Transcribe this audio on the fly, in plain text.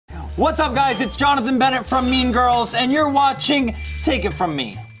What's up, guys? It's Jonathan Bennett from Mean Girls, and you're watching Take It From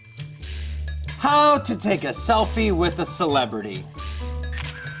Me. How to take a selfie with a celebrity.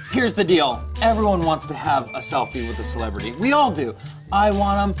 Here's the deal. Everyone wants to have a selfie with a celebrity. We all do. I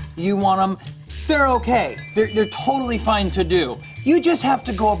want them, you want them. They're okay. They're totally fine to do. You just have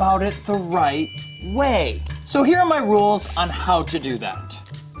to go about it the right way. So here are my rules on how to do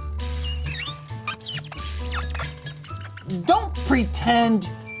that. Don't pretend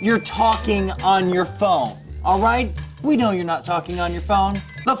you're talking on your phone, all right? We know you're not talking on your phone.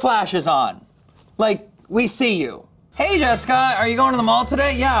 The flash is on. Like, we see you. Hey, Jessica, are you going to the mall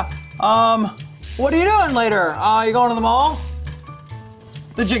today? Yeah. What are you doing later? You going to the mall?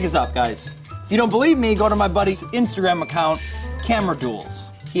 The jig is up, guys. If you don't believe me, go to my buddy's Instagram account, Camera Duels.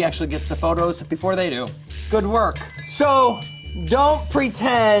 He actually gets the photos before they do. Good work. So, don't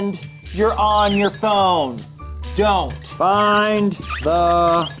pretend you're on your phone. Don't. Find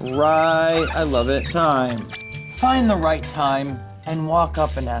the right, I love it, time. Find the right time and walk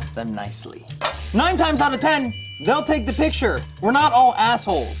up and ask them nicely. 9 times out of 10, they'll take the picture. We're not all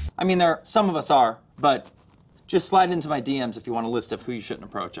assholes. I mean, some of us are, but just slide into my DMs if you want a list of who you shouldn't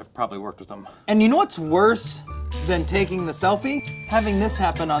approach. I've probably worked with them. And you know what's worse than taking the selfie? Having this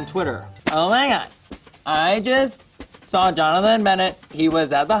happen on Twitter. Oh my God, I just saw Jonathan Bennett. He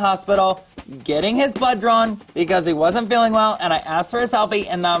was at the hospital getting his blood drawn because he wasn't feeling well, and I asked for a selfie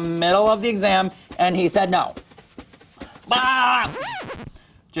in the middle of the exam, and he said no. Ah!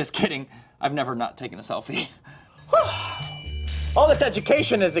 Just kidding. I've never not taken a selfie. All this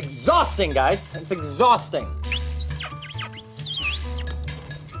education is exhausting, guys. It's exhausting.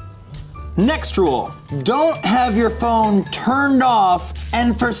 Next rule, don't have your phone turned off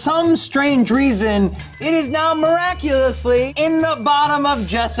and for some strange reason, it is now miraculously in the bottom of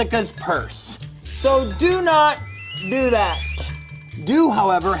Jessica's purse. So do not do that. Do,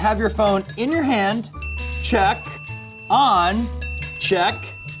 however, have your phone in your hand, check, on,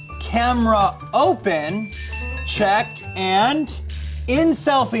 check, camera open, check, and in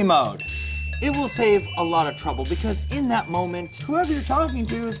selfie mode. It will save a lot of trouble because in that moment, whoever you're talking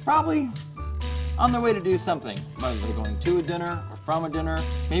to is probably on their way to do something. Whether they're going to a dinner or from a dinner,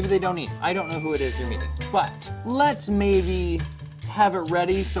 maybe they don't eat. I don't know who it is you're meeting. But let's maybe have it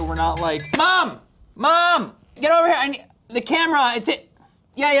ready so we're not like, Mom, get over here. I need the camera, it's it.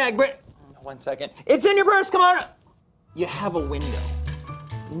 Yeah, great. 1 second. It's in your purse, come on. You have a window.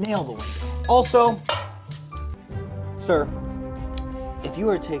 Nail the window. Also, sir, if you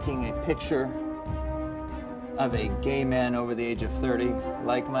are taking a picture of a gay man over the age of 30,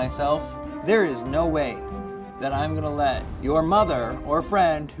 like myself, there is no way that I'm gonna let your mother or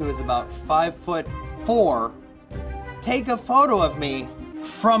friend who is about 5'4" take a photo of me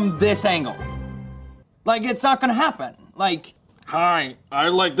from this angle. Like, it's not gonna happen. Like, hi, I'd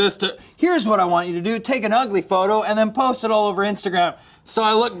like this to... Here's what I want you to do. Take an ugly photo and then post it all over Instagram so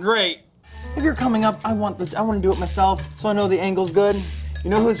I look great. If you're coming up, I want to do it myself so I know the angle's good. You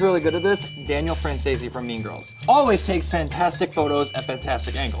know who's really good at this? Daniel Francesi from Mean Girls. Always takes fantastic photos at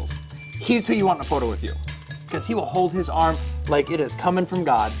fantastic angles. He's who you want in a photo with you, because he will hold his arm like it is coming from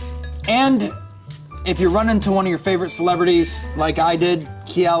God. And if you run into one of your favorite celebrities, like I did,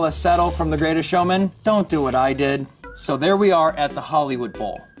 Keala Settle from The Greatest Showman, don't do what I did. So there we are at the Hollywood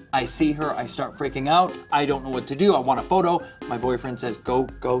Bowl. I see her, I start freaking out. I don't know what to do, I want a photo. My boyfriend says, go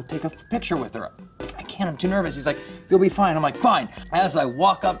take a picture with her. I can't, I'm too nervous. He's like, you'll be fine. I'm like, fine. As I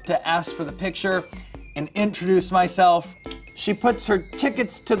walk up to ask for the picture and introduce myself, she puts her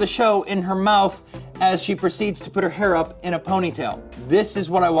tickets to the show in her mouth as she proceeds to put her hair up in a ponytail. This is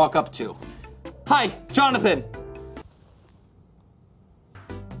what I walk up to. Hi, Jonathan.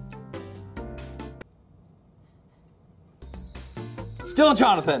 Still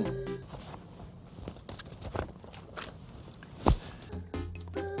Jonathan.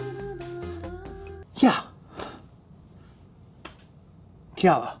 Yeah.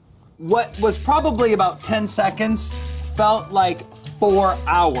 Keala. What was probably about 10 seconds felt like 4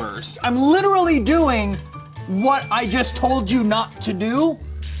 hours. I'm literally doing what I just told you not to do.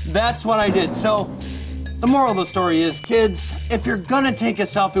 That's what I did. So the moral of the story is, kids, if you're gonna take a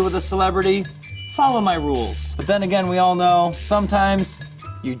selfie with a celebrity, follow my rules. But then again, we all know sometimes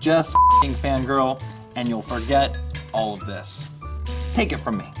you just f***ing fangirl and you'll forget all of this. Take it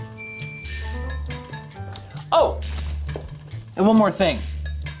from me. Oh, and one more thing.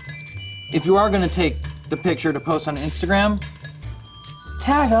 If you are gonna take the picture to post on Instagram,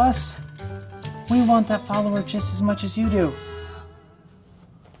 tag us. We want that follower just as much as you do.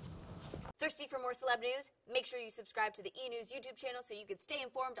 Thirsty for more celeb news? Make sure you subscribe to the E! News YouTube channel so you can stay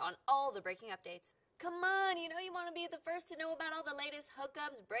informed on all the breaking updates. Come on, you know you want to be the first to know about all the latest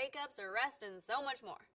hookups, breakups, arrests, and so much more.